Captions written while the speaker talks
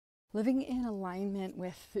Living in alignment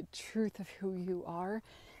with the truth of who you are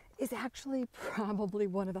is actually probably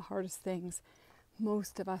one of the hardest things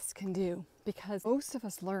most of us can do, because most of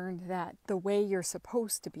us learned that the way you're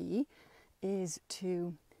supposed to be is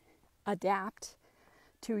to adapt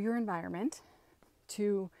to your environment,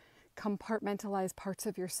 to compartmentalize parts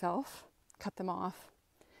of yourself, cut them off,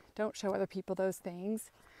 don't show other people those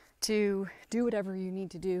things, to do whatever you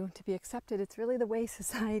need to do to be accepted. It's really the way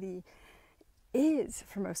society is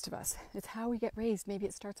for most of us. It's how we get raised. Maybe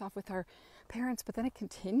it starts off with our parents, but then it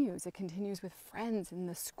continues. It continues with friends and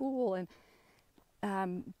the school and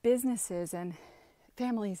businesses and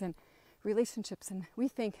families and relationships. And we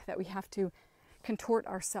think that we have to contort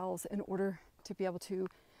ourselves in order to be able to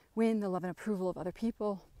win the love and approval of other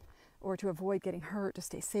people, or to avoid getting hurt, to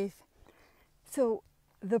stay safe. So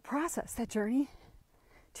the process, that journey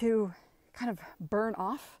to kind of burn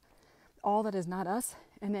off all that is not us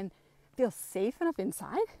and then feel safe enough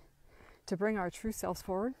inside to bring our true selves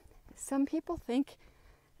forward. Some people think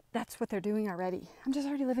that's what they're doing already. I'm just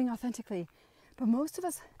already living authentically. But most of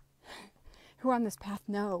us who are on this path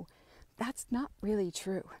know that's not really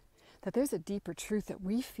true. That there's a deeper truth that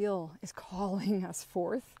we feel is calling us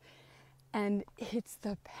forth. And it's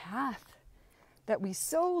the path that we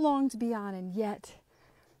so long to be on, and yet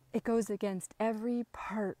it goes against every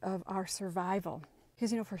part of our survival.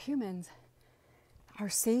 Because, for humans, our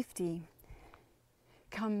safety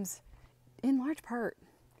comes in large part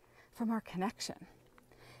from our connection.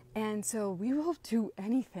 And so we will do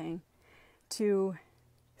anything to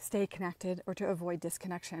stay connected or to avoid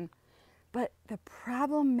disconnection. But the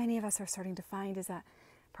problem many of us are starting to find is that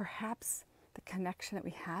perhaps the connection that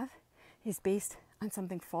we have is based on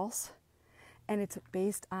something false, and it's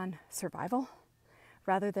based on survival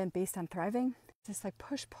rather than based on thriving. It's this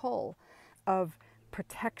push-pull of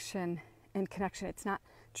protection and connection. It's not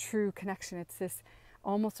true connection. It's this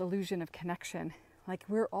almost illusion of connection. Like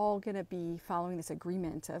we're all going to be following this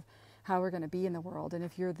agreement of how we're going to be in the world. And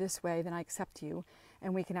if you're this way, then I accept you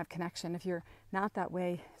and we can have connection. If you're not that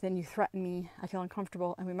way, then you threaten me. I feel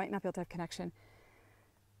uncomfortable and we might not be able to have connection.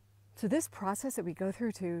 So this process that we go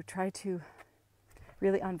through to try to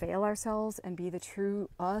really unveil ourselves and be the true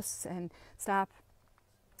us and stop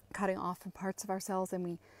cutting off from parts of ourselves, and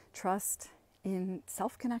we trust in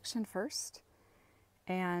self-connection first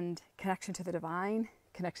and connection to the divine,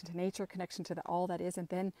 connection to nature, connection to all that is, and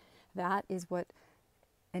then that is what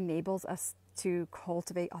enables us to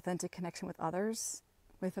cultivate authentic connection with others,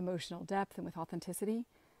 with emotional depth and with authenticity.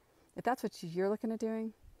 If that's what you're looking at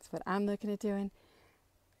doing, it's what I'm looking at doing,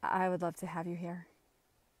 I would love to have you here.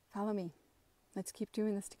 Follow me. Let's keep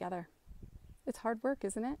doing this together. It's hard work,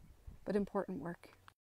 isn't it? But important work.